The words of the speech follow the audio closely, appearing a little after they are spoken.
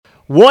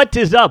What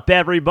is up,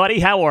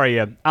 everybody? How are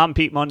you? I'm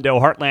Pete Mundo,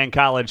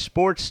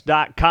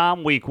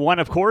 HeartlandCollegeSports.com. Week 1,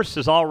 of course,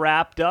 is all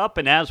wrapped up,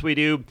 and as we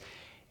do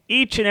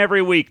each and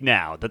every week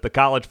now that the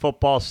college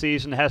football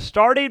season has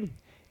started,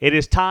 it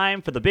is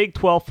time for the Big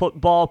 12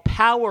 football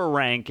power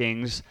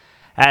rankings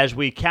as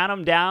we count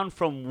them down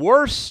from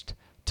worst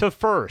to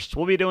first.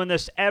 We'll be doing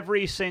this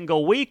every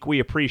single week. We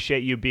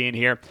appreciate you being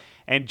here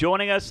and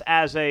joining us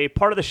as a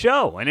part of the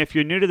show. And if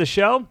you're new to the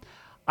show,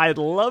 I'd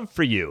love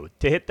for you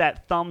to hit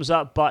that thumbs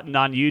up button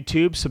on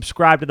YouTube,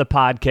 subscribe to the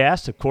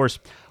podcast. Of course,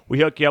 we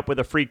hook you up with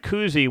a free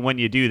koozie when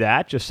you do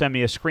that. Just send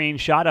me a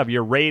screenshot of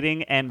your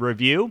rating and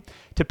review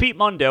to Pete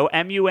Mundo,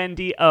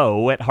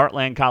 M-U-N-D-O, at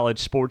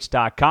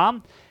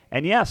HeartlandCollegeSports.com.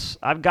 And yes,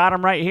 I've got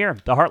them right here,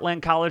 the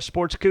Heartland College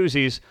Sports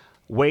koozies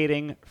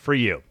waiting for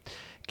you.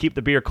 Keep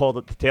the beer cold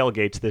at the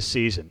tailgates this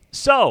season.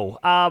 So,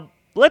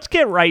 let's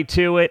get right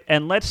to it,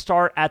 and let's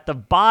start at the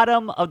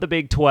bottom of the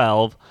Big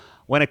 12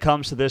 when it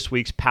comes to this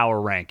week's power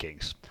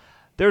rankings.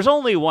 There's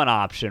only one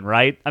option,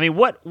 right? I mean,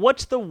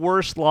 what's the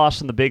worst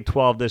loss in the Big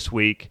 12 this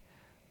week?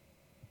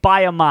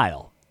 By a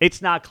mile.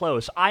 It's not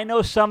close. I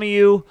know some of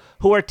you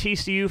who are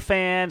TCU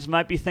fans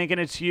might be thinking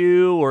it's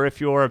you, or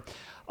if you're,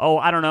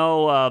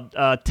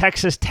 a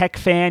Texas Tech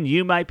fan,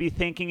 you might be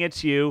thinking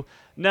it's you.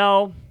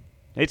 No,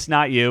 it's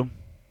not you.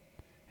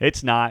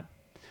 It's not.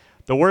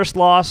 The worst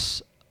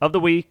loss of the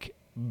week,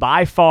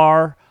 by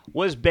far,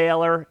 was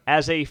Baylor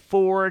as a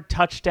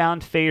 4-touchdown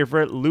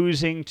favorite,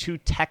 losing to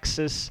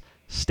Texas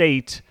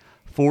State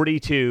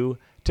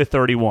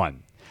 42-31.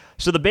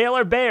 So the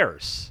Baylor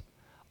Bears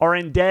are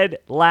in dead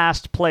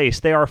last place.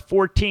 They are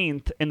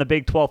 14th in the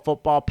Big 12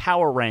 football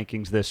power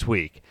rankings this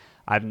week.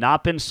 I've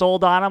not been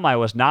sold on them. I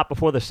was not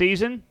before the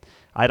season.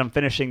 I had them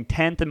finishing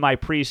 10th in my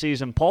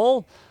preseason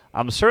poll.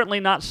 I'm certainly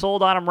not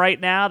sold on them right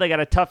now. They got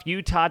a tough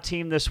Utah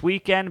team this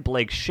weekend.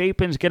 Blake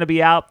Shapen's going to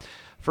be out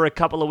for a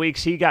couple of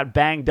weeks. He got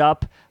banged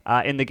up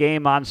in the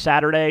game on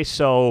Saturday,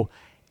 so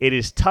it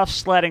is tough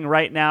sledding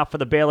right now for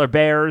the Baylor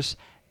Bears,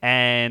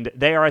 and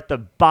they are at the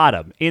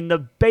bottom, in the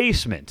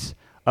basement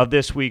of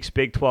this week's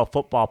Big 12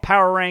 football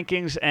power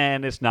rankings,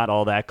 and it's not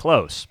all that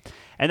close.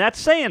 And that's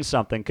saying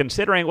something,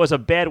 considering it was a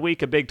bad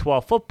week of Big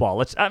 12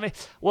 football.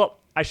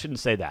 I shouldn't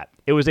say that.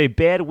 It was a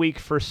bad week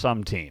for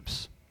some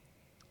teams,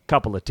 a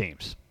couple of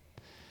teams.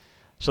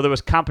 So there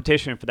was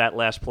competition for that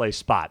last place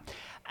spot.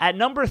 At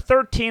number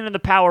 13 in the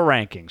power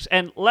rankings,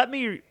 and let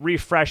me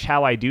refresh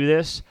how I do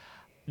this.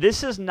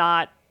 This is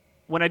not,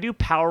 when I do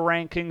power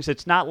rankings,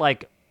 it's not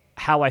like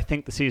how I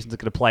think the season's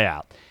going to play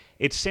out.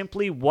 It's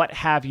simply what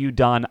have you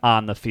done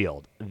on the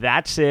field.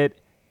 That's it.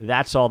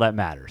 That's all that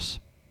matters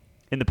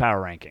in the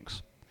power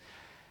rankings.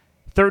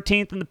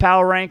 13th in the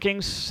power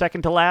rankings,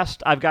 second to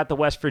last, I've got the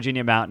West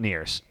Virginia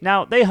Mountaineers.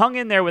 Now, they hung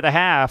in there with a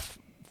half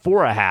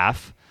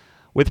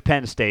with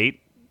Penn State.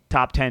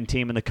 Top 10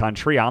 team in the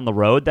country on the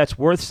road. That's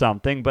worth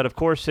something, but of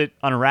course it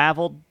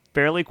unraveled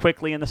fairly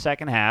quickly in the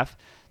second half.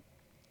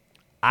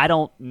 I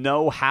don't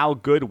know how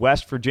good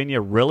West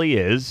Virginia really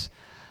is.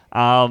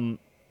 I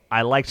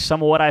liked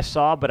some of what I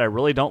saw, but I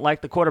really don't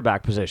like the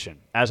quarterback position,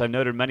 as I've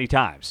noted many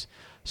times.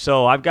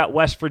 So I've got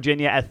West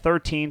Virginia at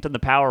 13th in the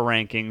power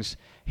rankings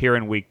here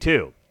in week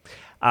 2.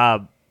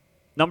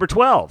 Number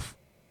 12,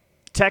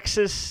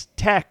 Texas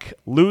Tech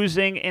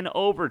losing in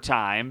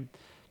overtime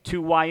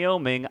to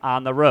Wyoming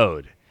on the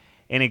road,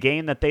 in a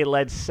game that they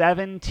led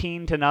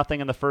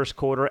 17-0 in the first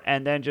quarter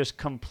and then just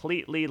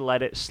completely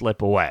let it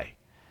slip away.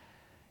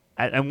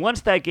 And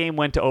once that game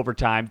went to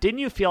overtime, didn't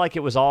you feel like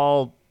it was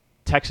all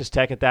Texas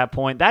Tech at that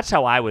point? That's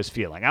how I was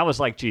feeling. I was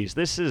like, geez,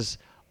 this is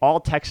all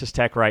Texas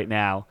Tech right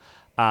now.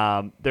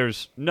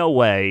 There's no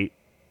way.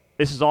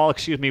 This is all,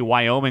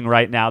 Wyoming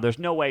right now. There's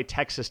no way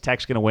Texas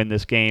Tech's going to win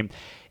this game.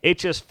 It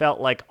just felt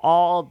like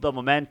all the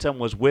momentum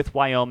was with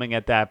Wyoming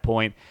at that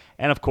point.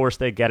 And, of course,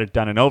 they get it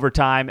done in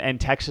overtime, and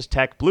Texas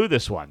Tech blew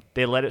this one.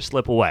 They let it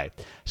slip away.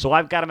 So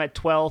I've got them at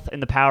 12th in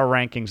the power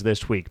rankings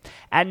this week.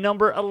 At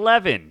number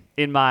 11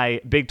 in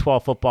my Big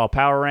 12 football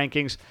power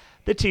rankings,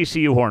 the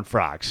TCU Horned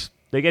Frogs.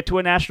 They get to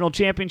a national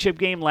championship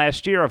game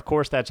last year. Of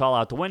course, that's all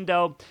out the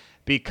window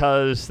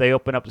because they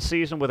open up the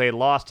season with a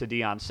loss to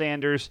Deion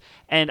Sanders.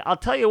 And I'll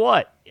tell you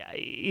what,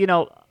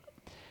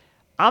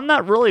 I'm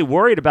not really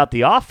worried about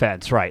the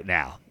offense right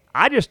now.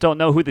 I just don't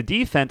know who the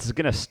defense is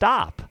going to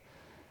stop.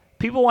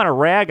 People want to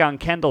rag on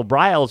Kendall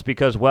Briles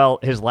because,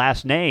 his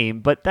last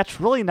name, but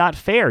that's really not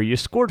fair. You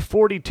scored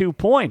 42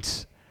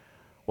 points.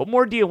 What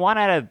more do you want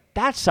out of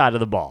that side of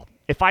the ball?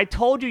 If I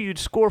told you you'd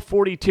score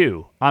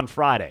 42 on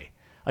Friday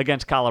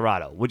against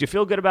Colorado, would you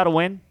feel good about a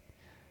win?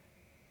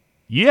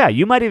 Yeah,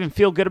 you might even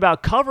feel good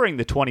about covering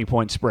the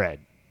 20-point spread.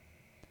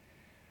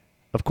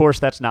 Of course,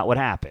 that's not what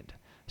happened.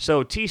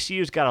 So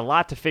TCU's got a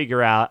lot to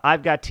figure out.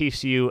 I've got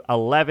TCU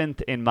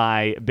 11th in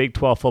my Big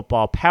 12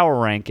 football power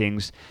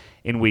rankings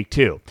in week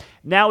 2.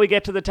 Now we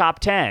get to the top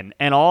 10,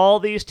 and all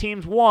these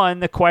teams won.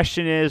 The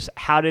question is,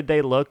 how did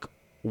they look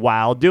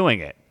while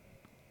doing it?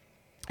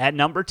 At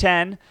number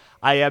 10,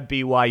 I have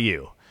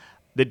BYU.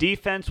 The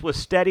defense was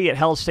steady. It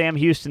held Sam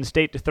Houston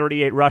State to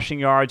 38 rushing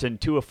yards and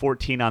 2 of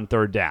 14 on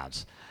third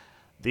downs.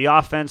 The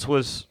offense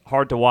was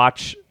hard to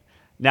watch.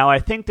 Now, I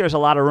think there's a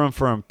lot of room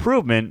for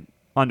improvement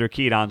under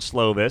Keaton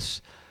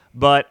Slovis,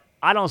 but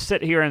I don't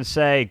sit here and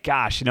say,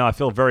 gosh, I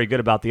feel very good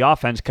about the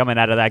offense coming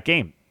out of that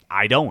game.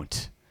 I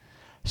don't.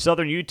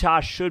 Southern Utah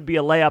should be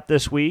a layup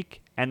this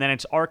week, and then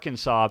it's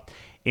Arkansas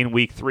in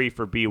week 3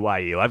 for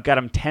BYU. I've got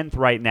them 10th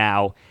right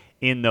now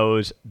in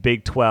those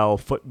Big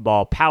 12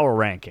 football power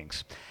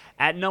rankings.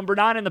 At number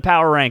 9 in the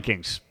power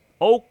rankings,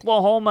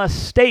 Oklahoma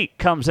State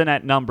comes in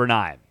at number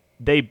 9.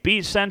 They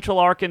beat Central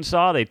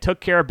Arkansas. They took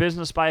care of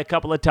business by a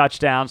couple of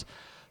touchdowns.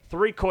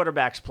 3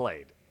 quarterbacks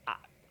played.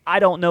 I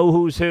don't know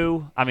who's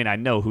who. I mean, I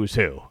know who's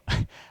who.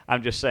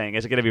 I'm just saying,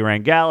 is it going to be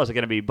Rangel? Is it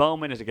going to be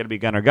Bowman? Is it going to be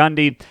Gunnar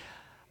Gundy?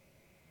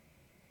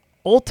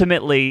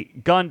 Ultimately,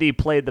 Gundy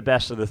played the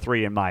best of the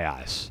 3 in my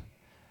eyes.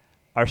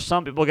 Are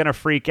some people going to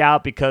freak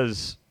out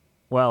because,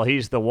 well,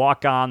 he's the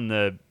walk-on,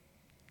 the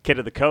kid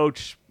of the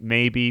coach?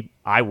 Maybe.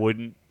 I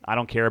wouldn't. I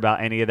don't care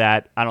about any of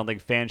that. I don't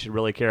think fans should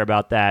really care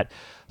about that.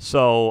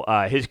 So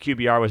his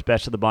QBR was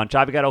best of the bunch.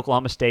 I've got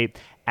Oklahoma State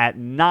at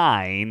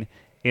 9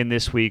 in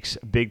this week's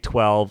Big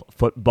 12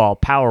 football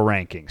power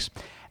rankings.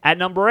 At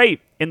number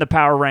 8 in the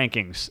power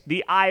rankings,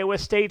 the Iowa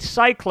State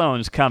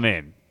Cyclones come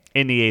in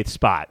the 8th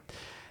spot.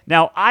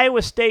 Now,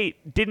 Iowa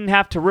State didn't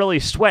have to really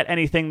sweat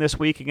anything this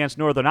week against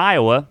Northern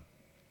Iowa.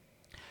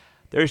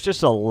 There's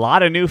just a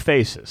lot of new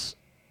faces.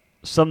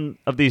 Some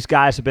of these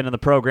guys have been in the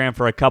program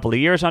for a couple of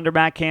years under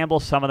Matt Campbell.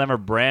 Some of them are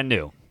brand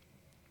new.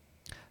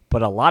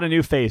 But a lot of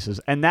new faces,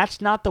 and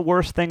that's not the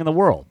worst thing in the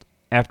world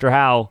after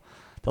how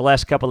the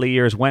last couple of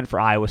years went for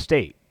Iowa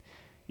State.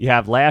 You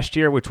have last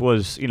year, which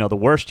was, the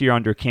worst year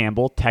under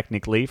Campbell,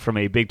 technically, from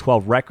a Big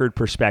 12 record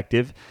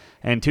perspective,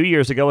 and 2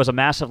 years ago was a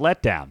massive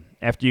letdown.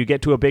 After you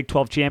get to a Big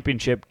 12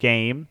 championship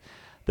game,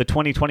 the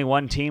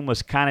 2021 team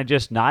was kind of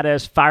just not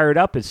as fired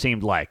up, it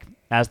seemed like,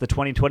 as the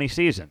 2020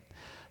 season.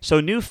 So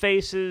new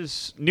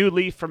faces, new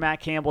leaf for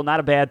Matt Campbell,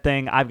 not a bad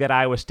thing. I've got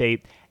Iowa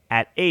State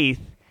at 8th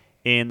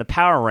in the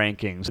power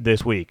rankings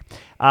this week.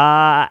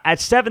 At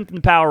 7th in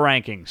the power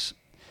rankings,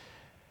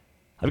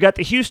 I've got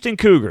the Houston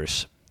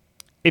Cougars.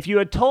 If you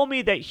had told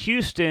me that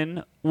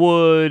Houston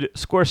would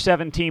score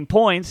 17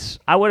 points,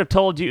 I would have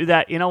told you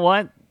that, you know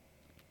what?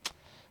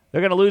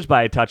 They're going to lose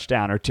by a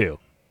touchdown or 2.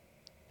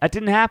 That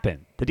didn't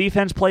happen. The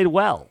defense played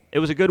well. It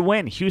was a good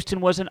win.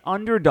 Houston was an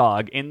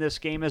underdog in this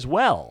game as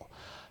well.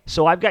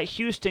 So I've got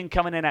Houston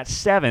coming in at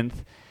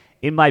 7th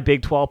in my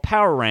Big 12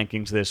 power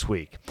rankings this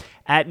week.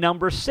 At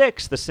number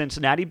 6, the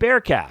Cincinnati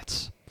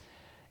Bearcats.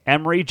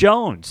 Emory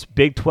Jones,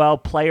 Big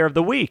 12 Player of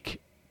the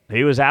Week.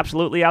 He was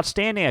absolutely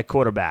outstanding at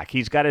quarterback.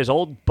 He's got his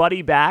old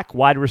buddy back,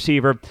 wide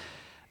receiver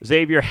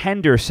Xavier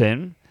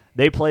Henderson.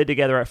 They played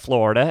together at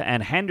Florida,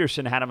 and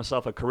Henderson had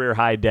himself a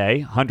career-high day,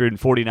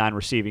 149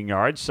 receiving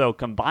yards. So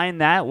combine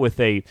that with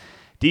a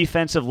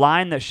defensive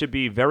line that should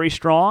be very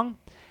strong,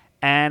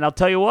 and I'll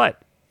tell you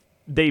what,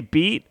 they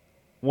beat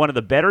one of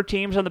the better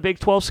teams on the Big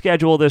 12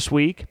 schedule this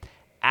week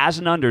as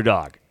an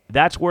underdog.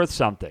 That's worth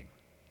something.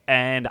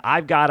 And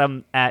I've got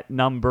them at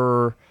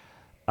number...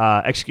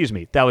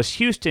 that was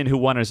Houston who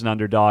won as an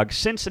underdog.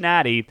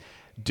 Cincinnati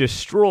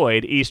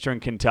destroyed Eastern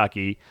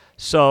Kentucky.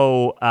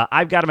 So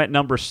I've got them at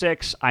number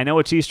 6. I know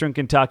it's Eastern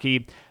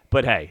Kentucky,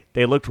 but hey,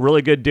 they looked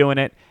really good doing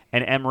it,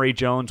 and Emory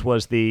Jones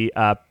was the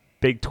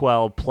Big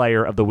 12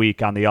 Player of the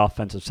Week on the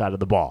offensive side of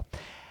the ball.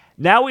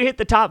 Now we hit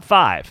the top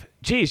 5.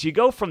 Geez, you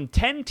go from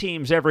 10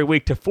 teams every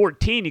week to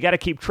 14. You got to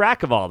keep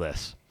track of all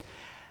this.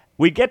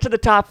 We get to the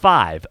top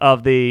 5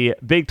 of the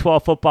Big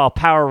 12 football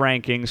power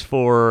rankings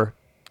for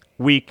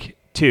week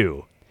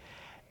 2.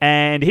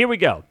 And here we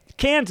go.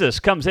 Kansas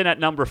comes in at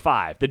number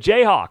 5. The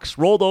Jayhawks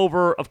rolled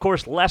over, of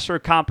course, lesser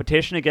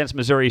competition against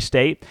Missouri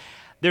State.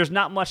 There's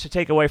not much to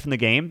take away from the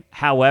game.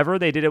 However,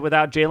 they did it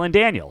without Jalen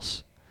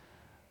Daniels,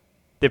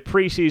 the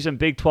preseason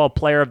Big 12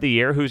 Player of the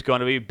Year, who's going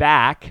to be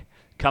back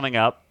coming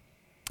up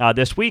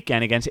this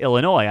weekend against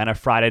Illinois on a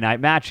Friday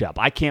night matchup.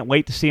 I can't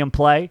wait to see him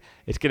play.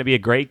 It's going to be a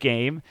great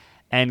game.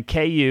 And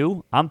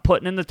KU, I'm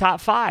putting in the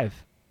top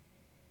 5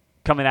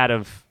 coming out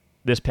of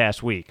this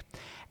past week.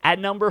 At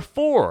number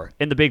 4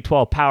 in the Big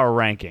 12 power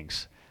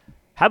rankings,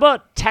 how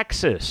about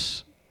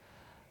Texas?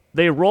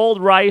 They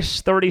rolled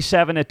Rice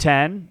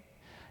 37-10.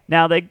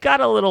 Now, they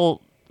got a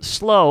little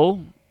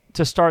slow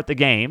to start the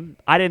game.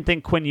 I didn't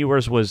think Quinn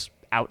Ewers was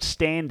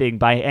outstanding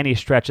by any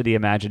stretch of the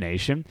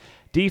imagination.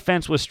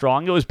 Defense was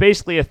strong. It was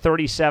basically a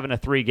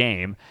 37-3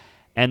 game.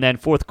 And then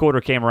fourth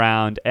quarter came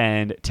around,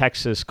 and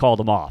Texas called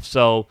them off.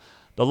 So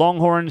the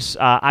Longhorns,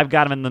 I've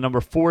got them in the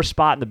number 4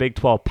 spot in the Big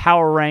 12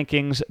 power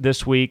rankings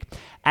this week.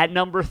 At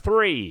number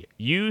 3,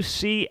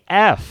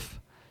 UCF.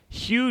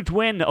 Huge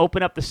win to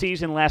open up the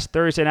season last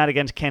Thursday night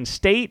against Kent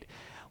State.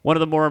 One of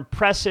the more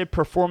impressive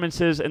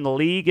performances in the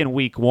league in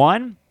week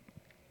 1.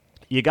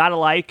 You got to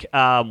like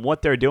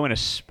what they're doing,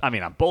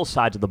 on both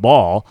sides of the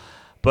ball.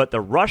 But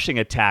the rushing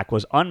attack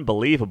was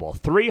unbelievable.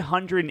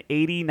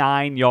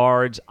 389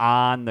 yards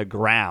on the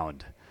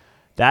ground.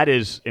 That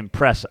is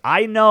impressive.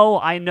 I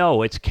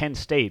know, it's Kent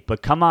State,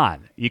 but come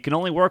on. You can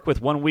only work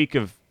with 1 week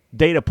of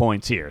data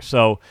points here.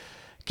 So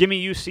give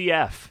me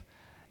UCF.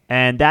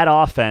 And that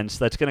offense,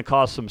 that's going to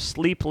cause some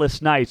sleepless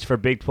nights for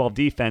Big 12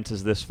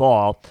 defenses this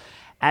fall.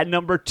 At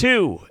number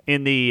 2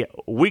 in the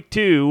Week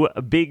 2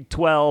 Big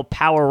 12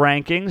 power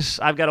rankings,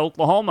 I've got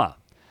Oklahoma,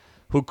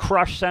 who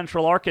crushed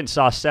Central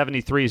Arkansas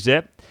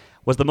 73-zip.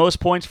 Was the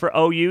most points for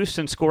OU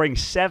since scoring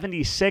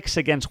 76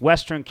 against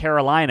Western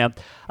Carolina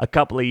a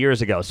couple of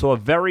years ago. So a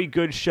very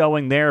good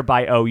showing there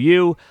by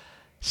OU.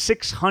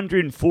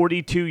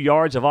 642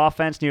 yards of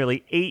offense,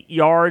 nearly 8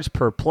 yards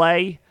per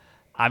play.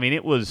 I mean,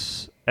 it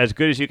was as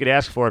good as you could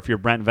ask for if you're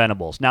Brent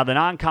Venables. Now, the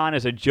non-con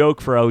is a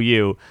joke for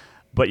OU,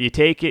 but you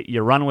take it,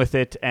 you run with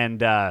it,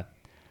 and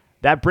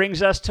that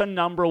brings us to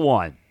number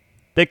 1.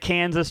 The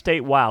Kansas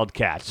State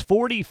Wildcats,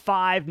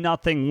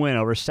 45-0 win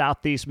over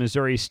Southeast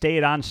Missouri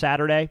State on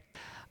Saturday.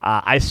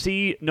 I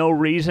see no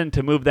reason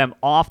to move them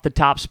off the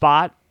top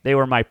spot. They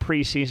were my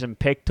preseason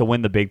pick to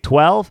win the Big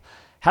 12.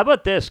 How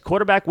about this?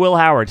 Quarterback Will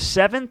Howard,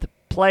 7th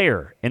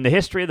player in the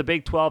history of the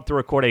Big 12 to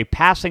record a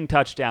passing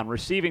touchdown,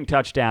 receiving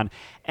touchdown,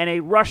 and a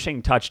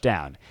rushing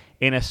touchdown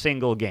in a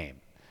single game.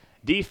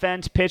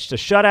 Defense pitched a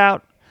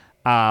shutout.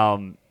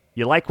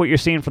 You like what you're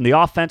seeing from the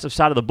offensive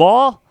side of the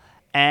ball?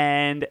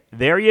 And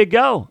there you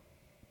go.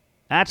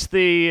 That's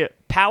the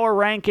power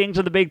rankings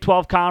of the Big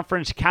 12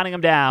 Conference, counting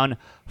them down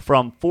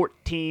from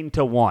 14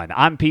 to 1.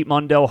 I'm Pete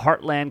Mundo,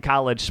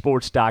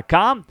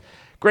 HeartlandCollegeSports.com.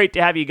 Great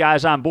to have you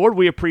guys on board.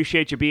 We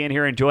appreciate you being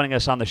here and joining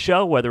us on the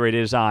show, whether it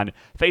is on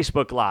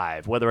Facebook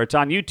Live, whether it's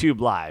on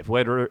YouTube Live,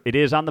 whether it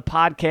is on the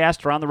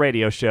podcast or on the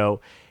radio show.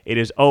 It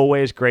is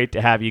always great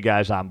to have you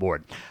guys on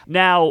board.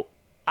 Now,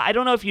 I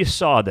don't know if you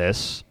saw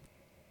this,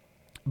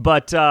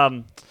 but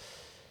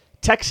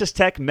Texas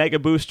Tech Mega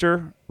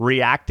Booster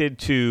reacted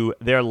to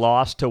their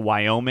loss to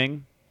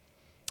Wyoming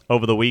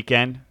over the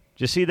weekend.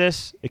 Did you see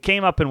this? It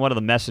came up in one of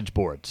the message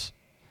boards.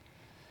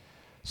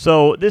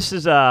 So this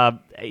is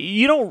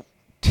you don't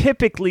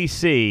typically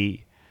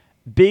see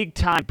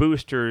big-time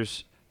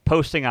boosters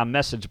posting on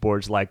message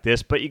boards like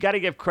this, but you got to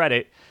give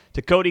credit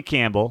to Cody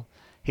Campbell.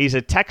 He's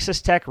a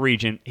Texas Tech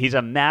regent. He's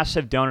a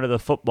massive donor to the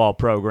football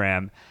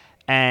program,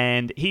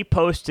 and he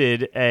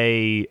posted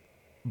a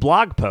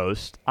blog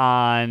post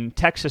on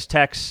Texas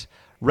Tech's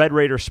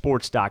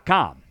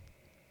RedRaidersports.com.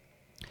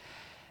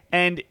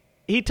 And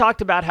he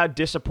talked about how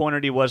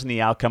disappointed he was in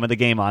the outcome of the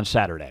game on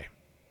Saturday.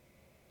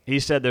 He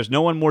said there's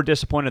no one more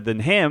disappointed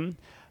than him,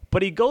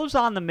 but he goes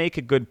on to make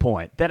a good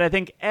point that I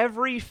think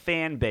every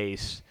fan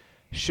base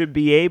should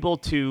be able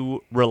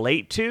to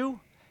relate to,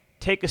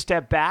 take a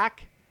step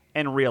back,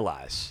 and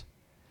realize.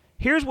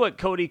 Here's what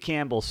Cody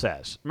Campbell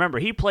says. Remember,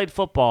 he played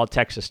football at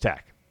Texas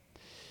Tech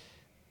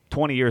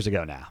 20 years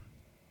ago now.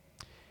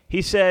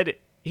 He said,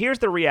 here's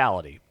the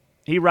reality.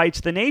 He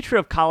writes, the nature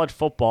of college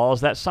football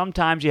is that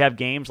sometimes you have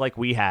games like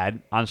we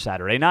had on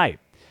Saturday night.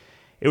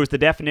 It was the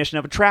definition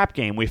of a trap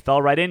game. We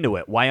fell right into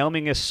it.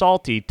 Wyoming is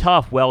salty,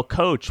 tough,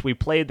 well-coached. We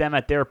played them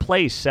at their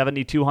place,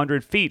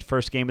 7,200 feet,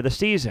 first game of the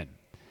season.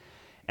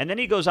 And then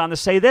he goes on to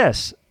say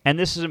this, and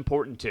this is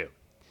important too.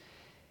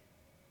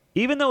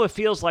 Even though it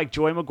feels like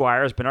Joey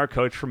McGuire has been our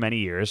coach for many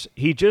years,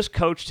 he just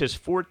coached his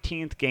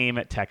 14th game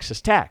at Texas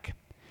Tech.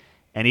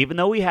 And even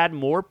though we had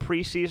more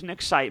preseason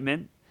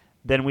excitement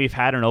than we've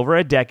had in over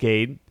a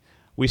decade,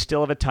 we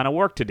still have a ton of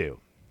work to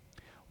do.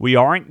 We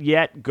aren't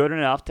yet good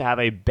enough to have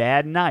a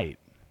bad night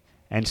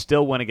and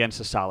still win against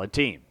a solid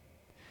team.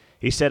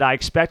 He said, I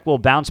expect we'll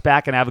bounce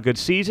back and have a good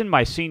season.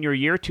 My senior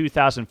year,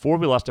 2004,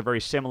 we lost a very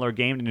similar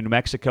game to New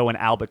Mexico and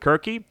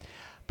Albuquerque,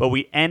 but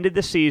we ended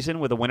the season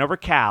with a win over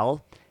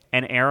Cal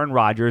and Aaron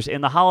Rodgers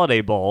in the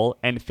Holiday Bowl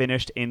and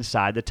finished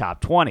inside the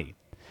top 20.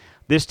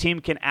 This team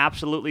can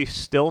absolutely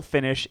still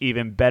finish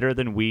even better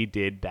than we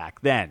did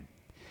back then.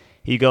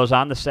 He goes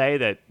on to say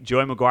that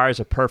Joey McGuire is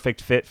a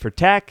perfect fit for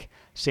Tech,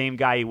 same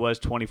guy he was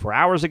 24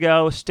 hours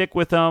ago, stick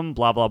with him,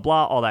 blah, blah,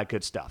 blah, all that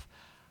good stuff.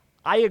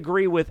 I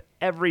agree with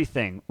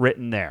everything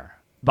written there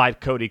by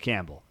Cody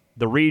Campbell,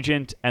 the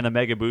regent and the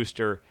mega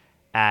booster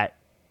at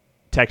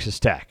Texas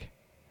Tech.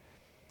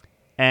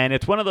 And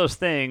it's one of those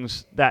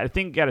things that I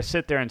think you got to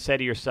sit there and say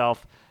to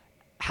yourself,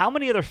 how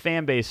many other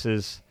fan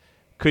bases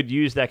could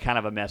use that kind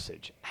of a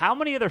message? How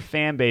many other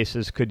fan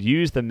bases could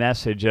use the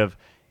message of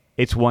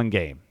it's one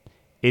game,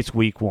 it's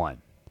week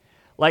one?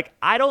 Like,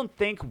 I don't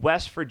think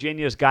West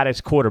Virginia's got its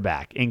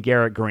quarterback in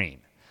Garrett Green.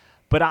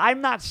 But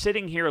I'm not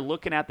sitting here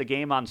looking at the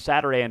game on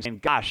Saturday and saying,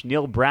 gosh,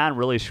 Neil Brown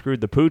really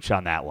screwed the pooch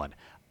on that one.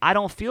 I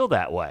don't feel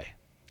that way.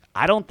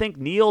 I don't think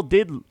Neil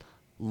did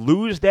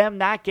lose them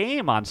that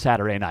game on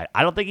Saturday night.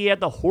 I don't think he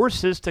had the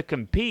horses to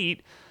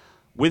compete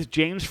with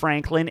James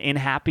Franklin in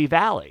Happy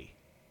Valley.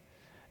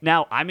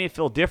 Now, I may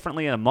feel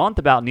differently in a month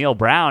about Neil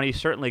Brown.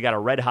 He's certainly got a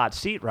red-hot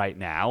seat right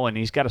now, and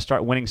he's got to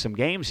start winning some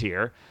games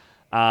here.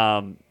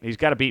 He's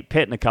got to beat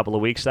Pitt in a couple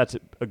of weeks. That's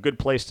a good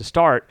place to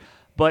start.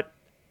 But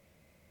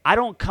I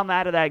don't come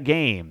out of that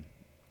game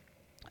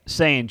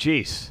saying,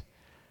 geez,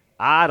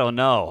 I don't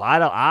know.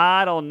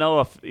 I don't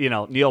know if,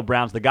 Neil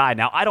Brown's the guy.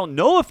 Now, I don't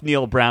know if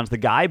Neil Brown's the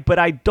guy, but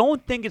I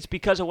don't think it's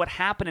because of what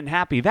happened in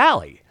Happy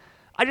Valley.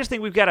 I just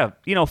think we've got a,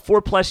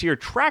 4+ year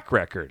track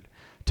record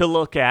to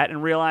look at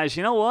and realize,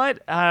 you know what?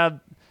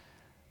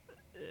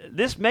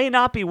 this may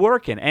not be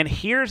working. And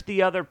here's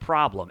the other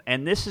problem,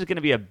 and this is going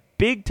to be a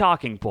big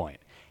talking point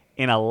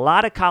in a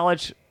lot of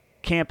college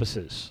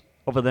campuses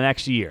over the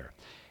next year.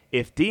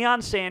 If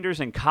Deion Sanders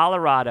and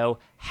Colorado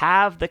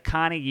have the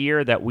kind of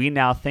year that we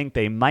now think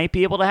they might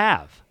be able to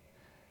have,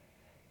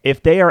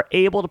 if they are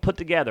able to put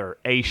together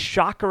a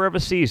shocker of a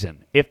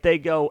season, if they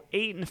go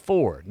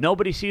 8-4,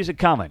 nobody sees it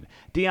coming,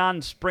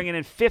 Deion's bringing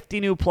in 50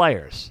 new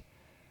players,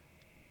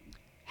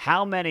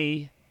 how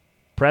many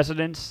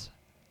presidents,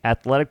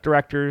 athletic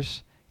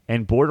directors,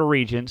 and board of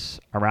regents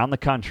around the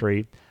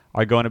country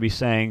are going to be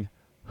saying,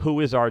 who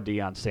is our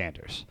Deion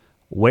Sanders?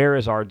 Where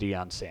is our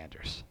Deion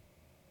Sanders?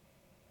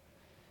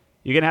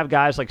 You're going to have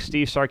guys like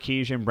Steve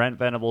Sarkisian, Brent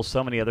Venables,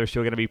 so many others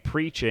who are going to be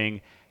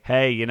preaching,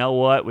 hey, you know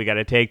what? We got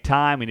to take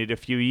time. We need a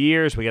few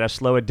years. We got to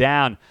slow it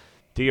down.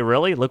 Do you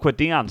really? Look what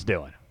Deion's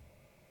doing.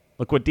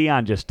 Look what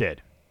Deion just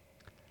did.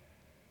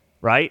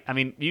 Right? I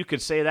mean, you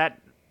could say that.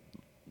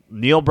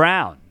 Neil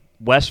Brown,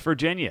 West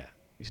Virginia.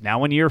 He's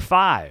now in year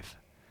 5.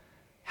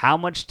 How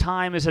much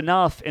time is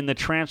enough in the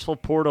transfer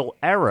portal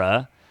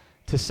era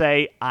to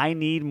say, I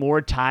need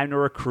more time to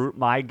recruit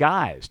my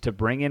guys, to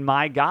bring in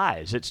my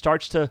guys? It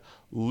starts to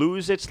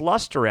lose its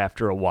luster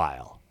after a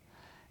while.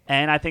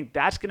 And I think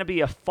that's going to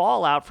be a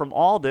fallout from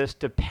all this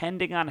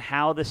depending on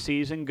how the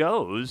season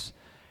goes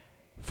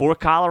for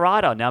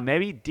Colorado. Now,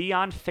 maybe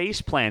Deion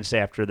face plants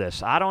after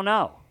this. I don't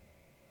know.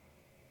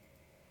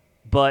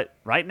 But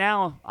right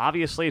now,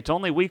 obviously, it's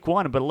only week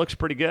 1, but it looks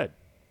pretty good.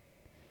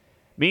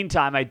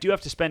 Meantime, I do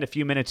have to spend a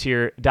few minutes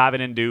here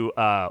diving into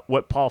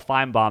what Paul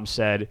Feinbaum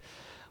said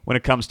when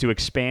it comes to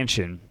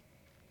expansion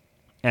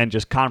and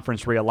just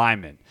conference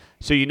realignment.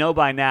 So you know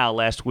by now,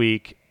 last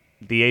week,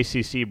 the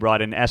ACC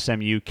brought in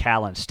SMU,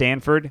 Cal, and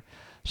Stanford.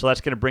 So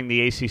that's going to bring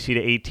the ACC to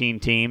 18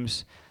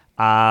 teams.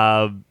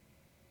 The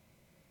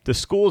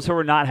schools who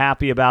are not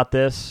happy about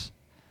this,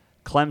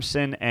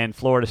 Clemson and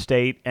Florida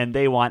State, and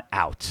they want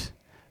out.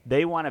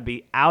 They want to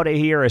be out of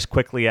here as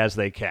quickly as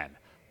they can.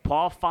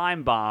 Paul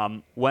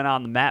Feinbaum went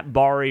on the Matt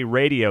Barry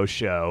radio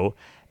show,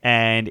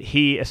 and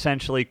he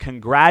essentially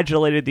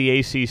congratulated the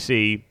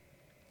ACC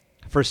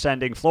for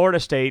sending Florida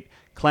State,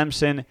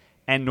 Clemson,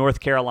 and North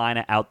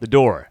Carolina out the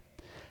door,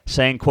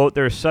 saying, quote,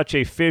 there's such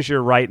a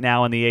fissure right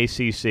now in the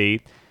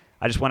ACC.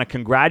 I just want to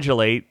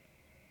congratulate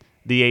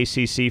the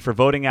ACC for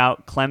voting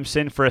out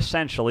Clemson, for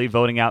essentially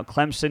voting out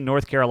Clemson,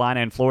 North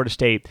Carolina, and Florida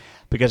State,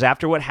 because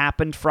after what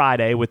happened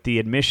Friday with the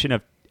admission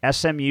of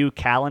SMU,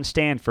 Cal, and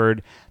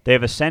Stanford, they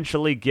have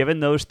essentially given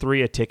those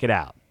 3 a ticket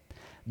out.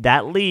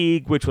 That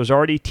league, which was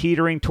already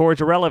teetering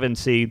towards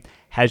irrelevancy,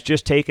 has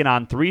just taken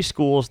on 3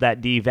 schools that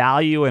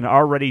devalue an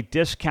already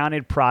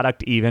discounted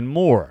product even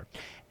more.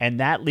 And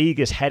that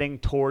league is heading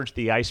towards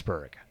the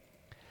iceberg.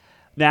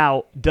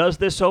 Now, does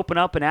this open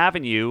up an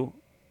avenue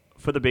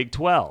for the Big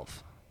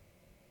 12?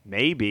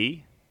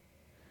 Maybe.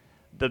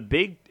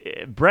 Brett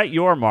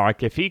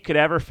Yormark, if he could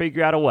ever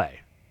figure out a way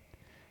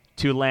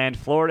to land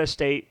Florida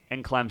State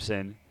and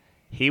Clemson,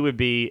 he would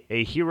be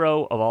a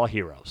hero of all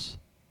heroes.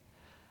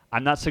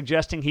 I'm not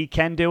suggesting he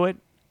can do it.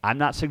 I'm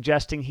not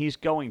suggesting he's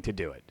going to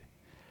do it.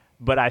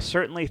 But I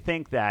certainly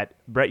think that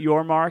Brett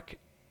Yormark,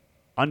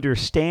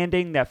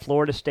 understanding that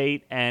Florida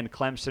State and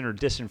Clemson are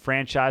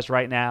disenfranchised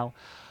right now,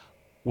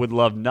 would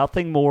love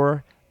nothing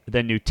more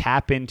than to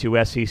tap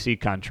into SEC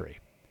country.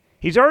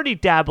 He's already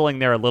dabbling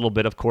there a little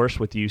bit, of course,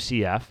 with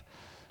UCF,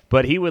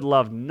 but he would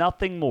love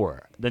nothing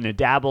more than to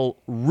dabble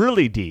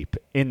really deep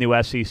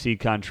into SEC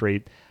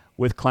country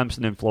with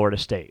Clemson and Florida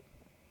State.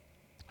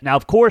 Now,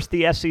 of course,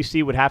 the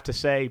SEC would have to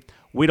say,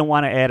 we don't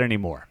want to add any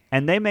more.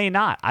 And they may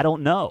not. I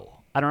don't know.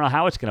 I don't know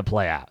how it's going to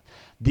play out.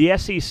 The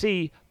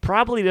SEC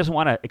probably doesn't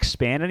want to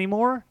expand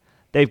anymore.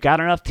 They've got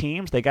enough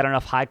teams. They've got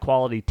enough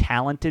high-quality,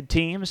 talented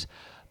teams.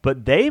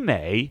 But they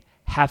may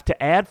have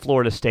to add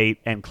Florida State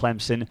and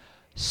Clemson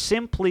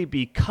simply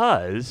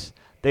because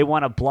they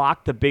want to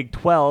block the Big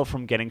 12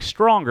 from getting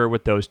stronger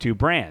with those 2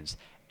 brands.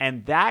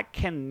 And that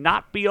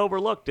cannot be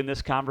overlooked in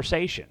this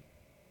conversation.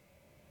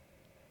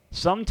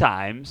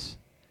 Sometimes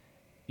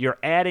you're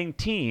adding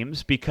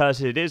teams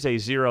because it is a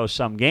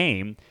zero-sum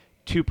game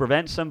to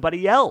prevent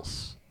somebody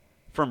else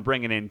from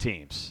bringing in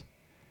teams.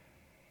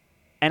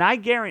 And I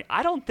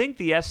don't think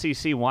the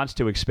SEC wants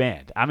to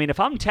expand. I mean, if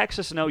I'm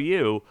Texas and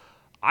OU,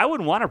 I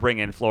wouldn't want to bring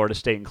in Florida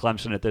State and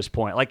Clemson at this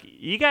point. Like,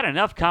 you got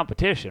enough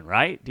competition,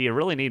 right? Do you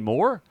really need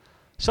more?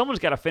 Someone's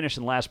got to finish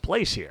in last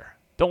place here.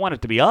 Don't want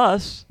it to be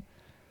us.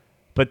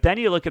 But then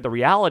you look at the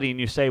reality and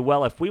you say,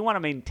 well, if we want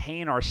to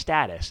maintain our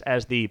status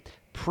as the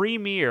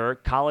premier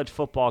college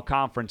football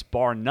conference,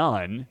 bar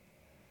none,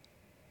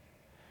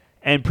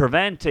 and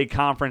prevent a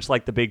conference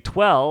like the Big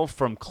 12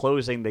 from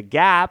closing the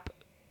gap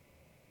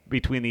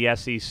between the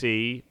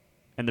SEC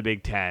and the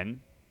Big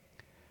 10,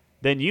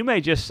 then you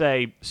may just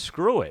say,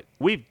 screw it.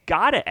 We've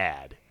got to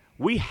add.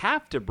 We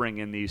have to bring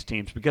in these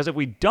teams, because if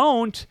we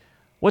don't,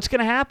 what's going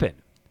to happen?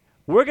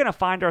 We're going to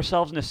find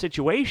ourselves in a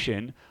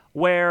situation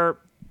where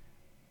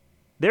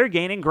they're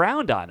gaining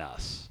ground on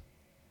us.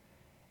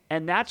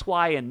 And that's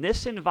why in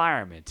this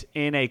environment,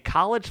 in a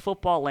college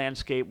football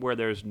landscape where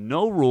there's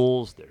no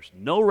rules, there's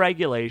no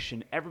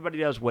regulation, everybody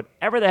does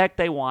whatever the heck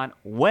they want,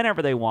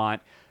 whenever they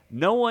want,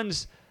 no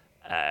one's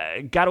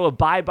got to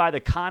abide by the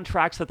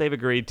contracts that they've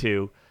agreed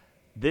to,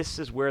 this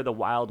is where the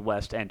Wild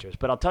West enters.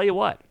 But I'll tell you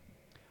what,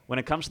 when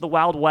it comes to the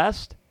Wild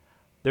West,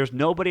 there's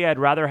nobody I'd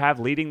rather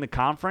have leading the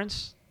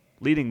conference,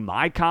 leading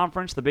my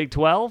conference, the Big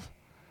 12,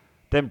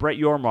 than Brett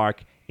Yormark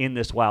in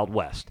this Wild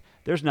West.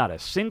 There's not a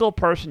single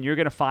person you're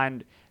going to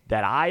find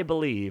that I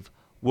believe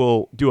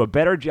will do a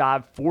better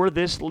job for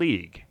this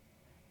league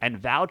and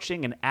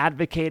vouching and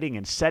advocating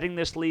and setting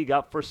this league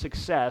up for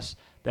success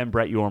than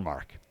Brett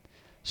Yormark.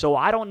 So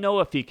I don't know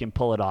if he can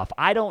pull it off.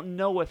 I don't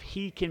know if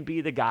he can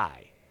be the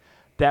guy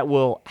that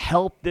will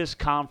help this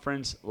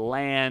conference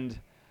land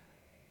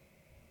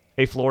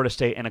a Florida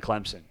State and a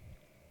Clemson.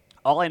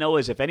 All I know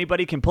is if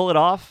anybody can pull it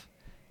off,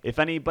 if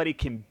anybody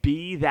can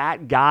be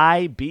that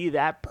guy, be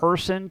that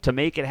person to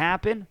make it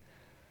happen,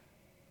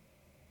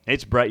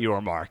 it's Brett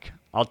Yormark.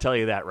 I'll tell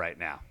you that right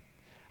now.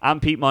 I'm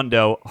Pete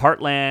Mundo,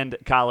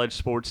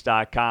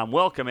 HeartlandCollegeSports.com.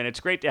 Welcome, and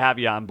it's great to have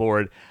you on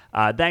board.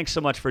 Thanks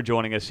so much for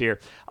joining us here.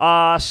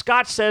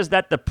 Scott says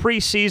that the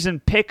preseason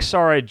picks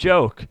are a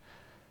joke.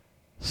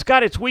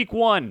 Scott, it's week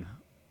 1.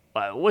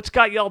 What's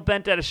got y'all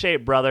bent out of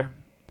shape, brother?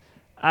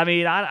 I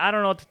mean, I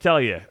don't know what to tell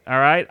you, all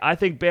right? I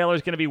think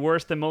Baylor's going to be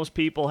worse than most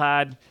people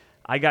had.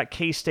 I got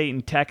K-State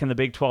and Tech in the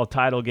Big 12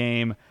 title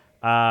game.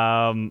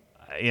 The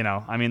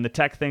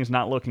Tech thing's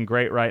not looking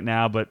great right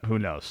now, but who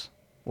knows?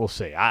 We'll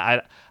see.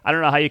 I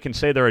don't know how you can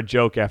say they're a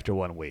joke after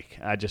 1 week.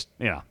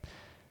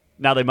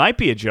 Now they might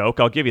be a joke.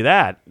 I'll give you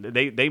that.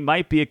 They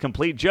might be a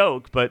complete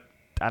joke, but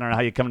I don't know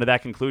how you come to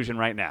that conclusion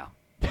right now.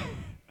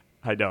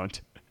 I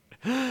don't.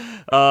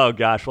 Oh,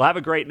 gosh. Well, have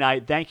a great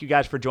night. Thank you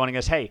guys for joining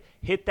us. Hey,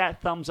 hit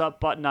that thumbs up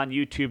button on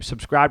YouTube.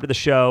 Subscribe to the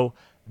show.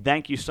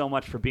 Thank you so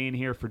much for being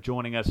here, for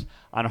joining us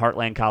on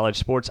Heartland College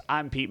Sports.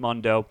 I'm Pete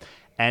Mundo.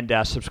 And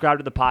subscribe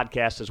to the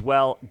podcast as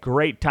well.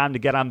 Great time to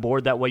get on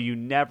board. That way you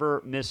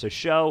never miss a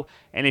show.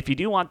 And if you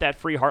do want that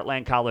free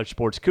Heartland College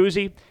Sports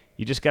koozie,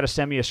 you just got to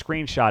send me a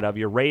screenshot of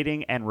your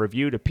rating and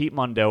review to Pete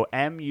Mundo,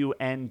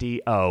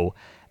 MUNDO,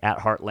 at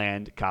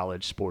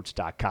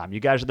HeartlandCollegeSports.com. You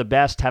guys are the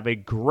best. Have a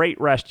great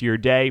rest of your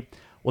day.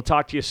 We'll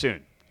talk to you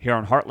soon here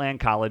on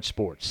Heartland College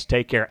Sports.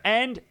 Take care.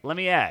 And let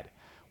me add,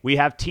 we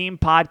have team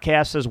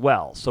podcasts as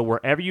well. So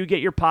wherever you get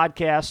your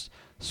podcasts,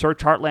 search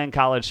Heartland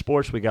College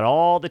Sports. We got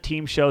all the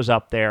team shows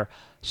up there,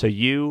 so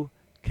you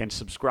can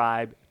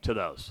subscribe to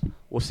those.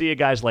 We'll see you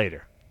guys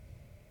later.